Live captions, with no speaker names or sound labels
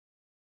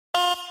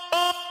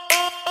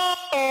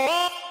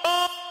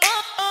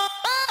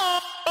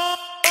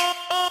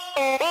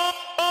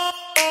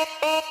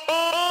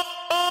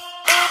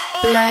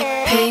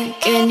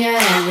Blackpink in your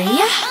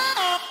area.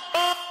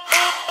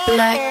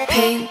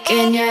 Blackpink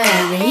in your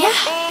area.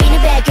 Being a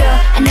bad girl,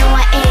 I know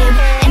I am.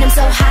 And I'm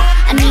so hot,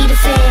 I need a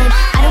fan.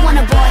 I don't want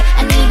a boy,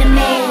 I need a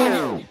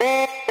man.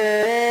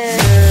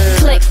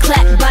 Click,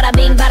 clack, bada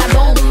bing, bada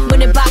boom.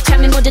 문을 박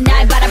차면 모두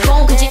날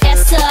바라본 굳이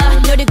애써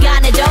노력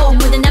안 해도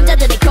모든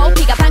남자들의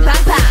코피가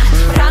팡팡팡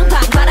팡팡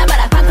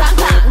바라바라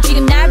팡팡팡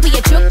지금 날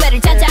위해 축배를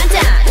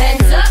짠짠짠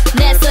Hands up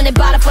내 손에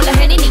butterfly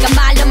흔히 네가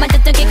말로만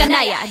듣던 걔가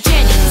나야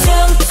Jenny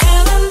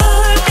춤추는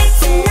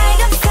불빛은 날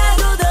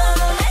감싸고도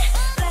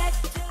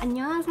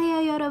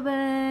안녕하세요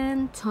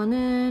여러분,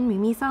 저는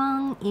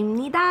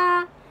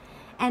미미성입니다.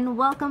 And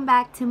welcome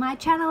back to my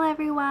channel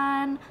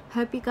everyone.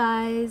 Hope you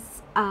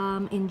guys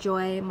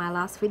enjoy my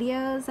last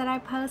videos that I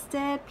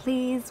posted.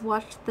 Please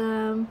watch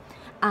them.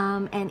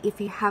 And if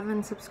you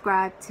haven't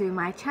subscribed to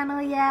my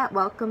channel yet,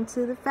 welcome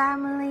to the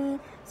family.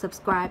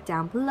 Subscribe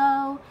down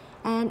below.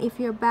 And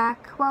if you're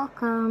back,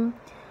 welcome.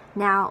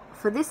 Now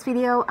for this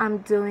video,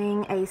 I'm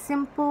doing a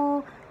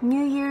simple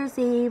New Year's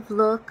Eve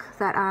look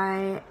that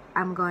I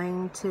am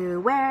going to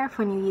wear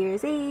for New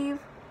Year's Eve.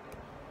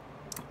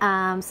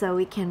 So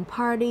we can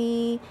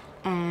party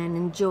and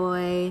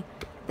enjoy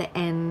the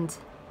end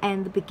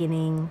and the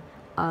beginning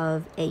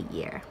of a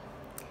year.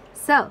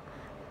 So,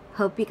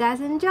 hope you guys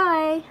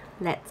enjoy.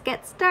 Let's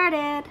get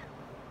started.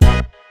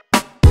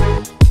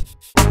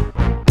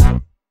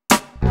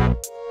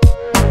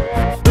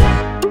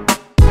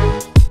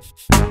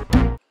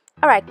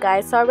 Alright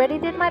guys, so I already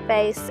did my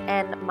base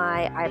and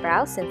my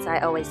eyebrow since I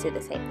always do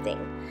the same thing.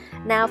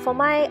 Now for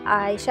my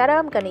eyeshadow,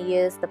 I'm going to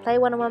use the Play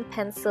 101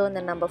 pencil in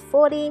the number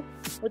 40,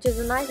 which is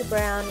a nice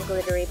brown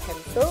glittery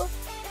pencil.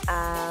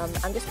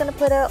 I'm just going to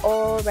put it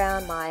all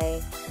around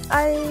my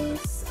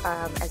eyes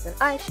as an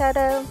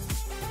eyeshadow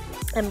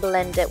and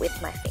blend it with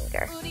my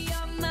finger.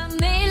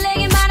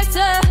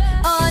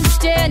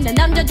 언제나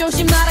남자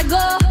조심하라고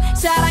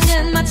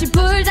사랑은 마치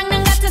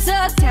불장난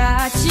같아서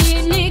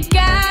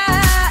다치니까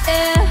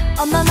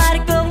엄마 말이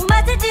꼭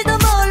맞을지도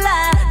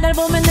몰라 널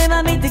보면 내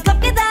맘이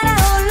뜨겁게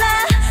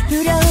달아올라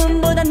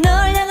두려움보다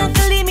널 향한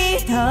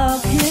끌림이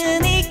더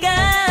크니까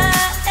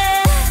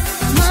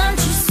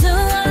멈출 수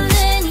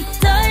없는 이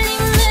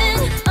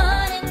떨림은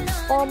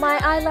For my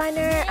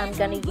eyeliner, I'm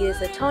gonna use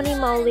the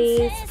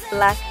TonyMoly's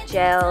Black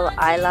Gel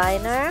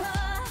Eyeliner.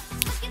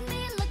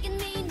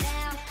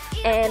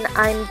 And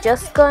I'm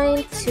just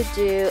going to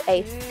do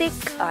a thick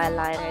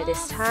eyeliner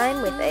this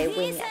time with a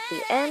wing at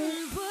the end,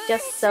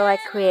 just so I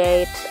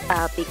create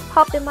a big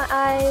pop in my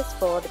eyes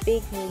for the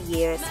big New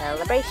Year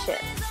celebration.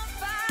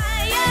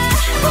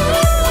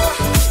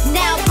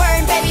 Now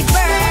burn, baby,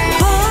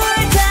 burn.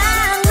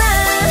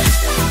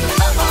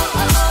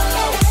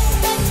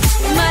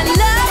 My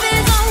love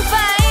is on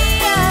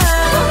fire.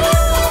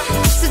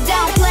 So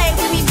don't play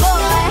with me, boy.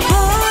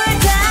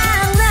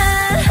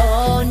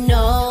 Oh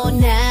no,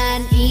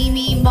 난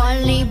이미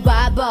멀리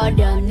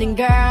와버렸는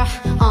girl.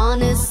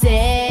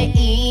 어느새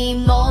이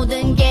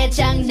모든 게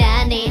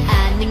장난이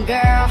아닌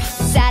girl.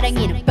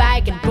 사랑이는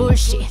빨간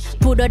불씨.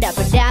 불어라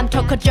바람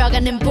더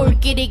커져가는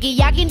불길이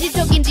기약인지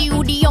적인지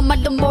우리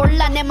엄마도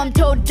몰라 내 맘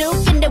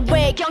도둑인데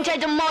왜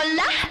경찰도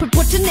몰라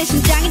불붙은 내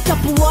심장이 더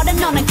부어라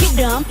너는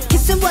기름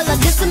Kissing while I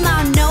diss him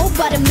I don't know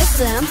but I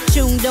miss him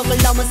중독을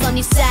넘어서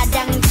네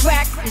사랑은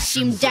crack 내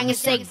심장의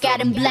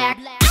색깔은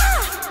black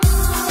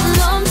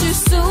멈출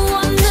수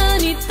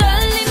없는 이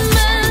떨림은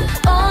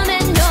on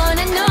and on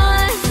and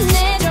on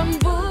내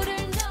전부를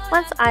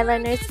Once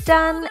eyeliner is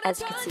done,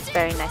 as you can see it's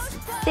very nice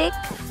and thick.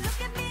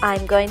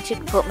 I'm going to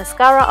put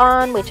mascara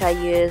on, which I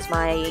use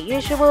my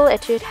usual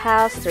Etude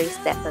House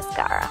 3-step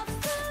mascara.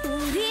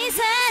 우리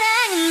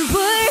사랑은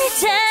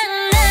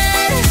불타는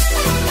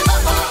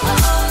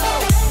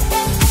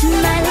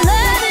My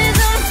love is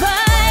on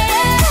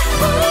fire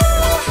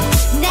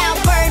Now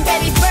burn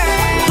baby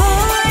burn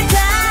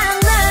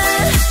불타는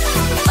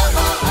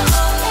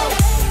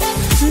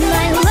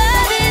My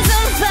love is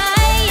on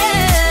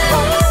fire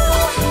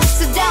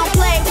So don't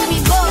play with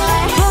me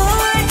boy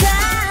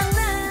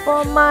불타는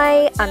For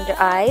my under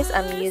eyes,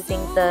 I'm using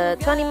the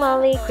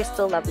TonyMoly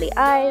Crytal Lovely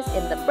Eyes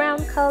in the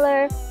brown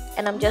color,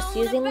 and I'm just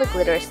using the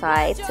glitter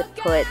side to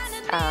put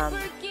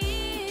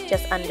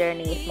just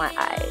underneath my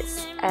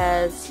eyes.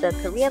 As the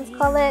Koreans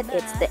call it,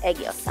 it's the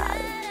Aegyo Sal.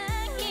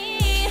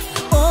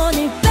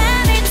 오늘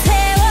밤을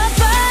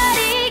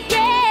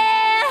태워버리게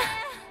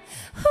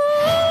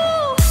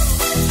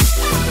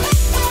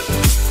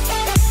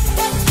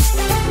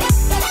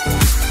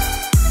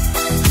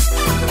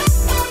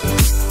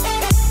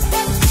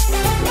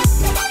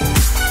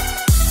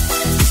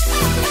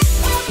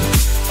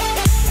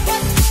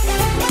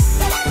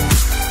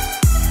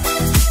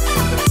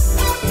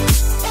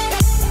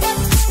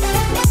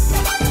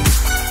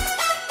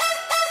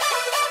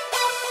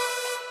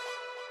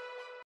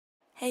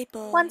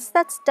Once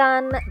that's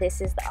done, this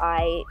is the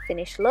eye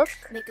finish look.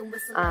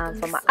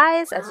 For my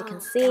eyes, as you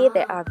can see,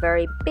 they are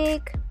very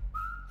big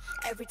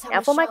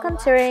Now for my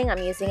contouring,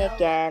 I'm using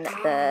again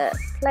the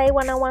Play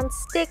 101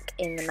 stick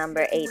in the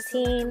number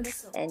 18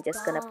 and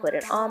just gonna put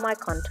it on my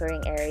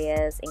contouring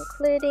areas,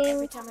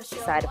 including the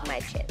side of my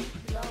chin.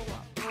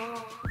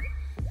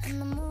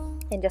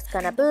 And just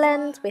gonna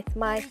blend with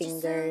my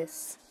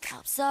fingers.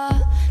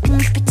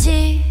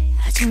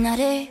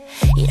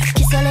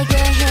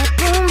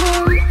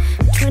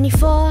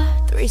 24,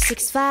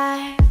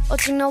 365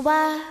 오직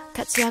너와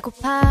같이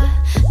하고파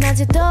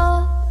낮에도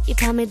이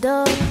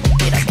밤에도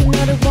이렇게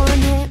너를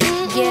원해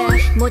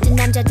모든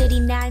남자들이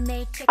날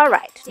매일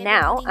Alright,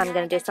 now I'm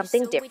gonna do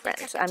something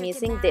different. I'm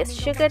using this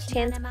Sugar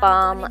Tint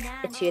Balm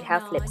Etude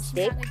House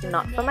lipstick,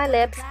 not for my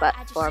lips but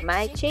for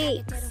my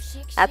cheeks.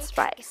 That's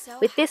right.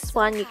 With this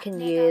one you can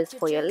use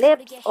for your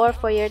lips or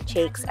for your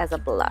cheeks as a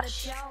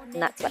blush.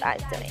 And that's what I'm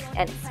doing,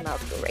 and it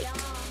smells great.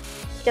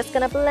 Just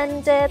gonna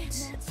blend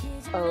it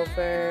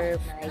over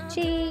my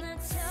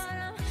cheeks.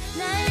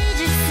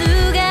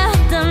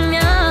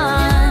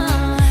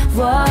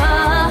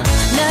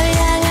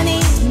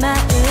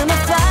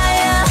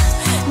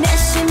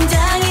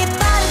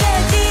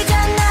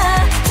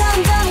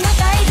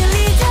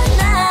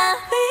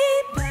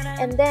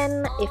 And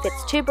then if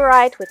it's too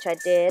bright, which I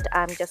did,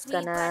 I'm just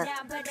gonna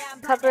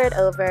cover it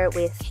over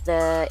with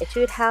the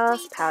Etude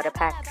House Powder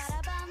Pact,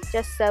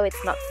 just so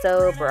it's not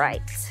so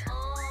bright.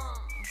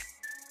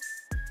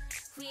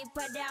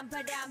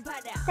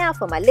 Now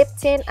for my lip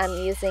tint, I'm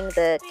using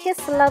the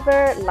Kiss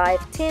Lover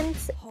Live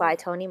Tint by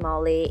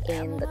TonyMoly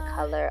in the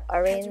color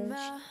orange.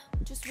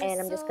 And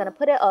I'm just gonna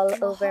put it all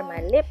over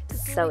my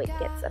lips so it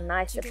gets a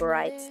nice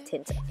bright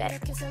tint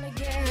effect.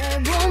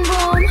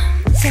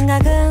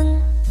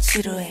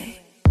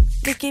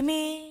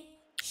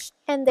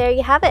 And there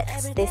you have it.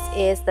 This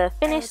is the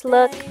finished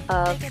look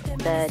of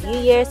the New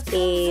Year's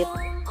Eve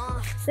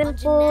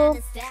simple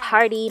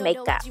party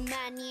makeup.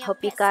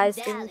 Hope you guys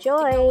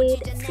enjoyed.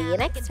 See you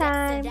next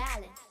time.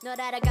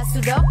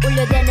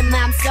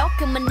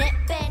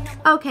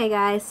 Okay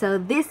guys, so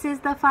this is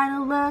the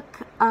final look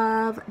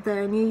of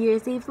the New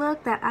Year's Eve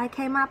look that I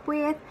came up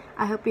with.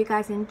 I hope you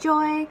guys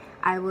enjoy.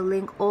 I will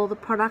link all the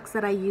products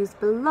that I used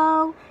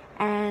below,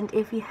 and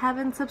if you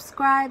haven't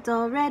subscribed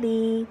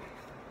already,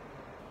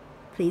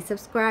 please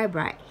subscribe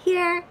right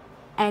here.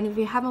 And if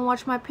you haven't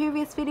watched my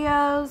previous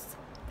videos,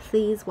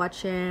 please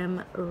watch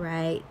them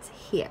right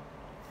here.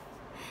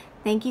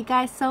 Thank you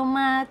guys so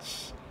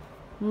much.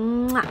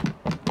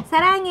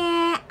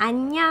 사랑해.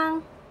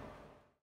 안녕.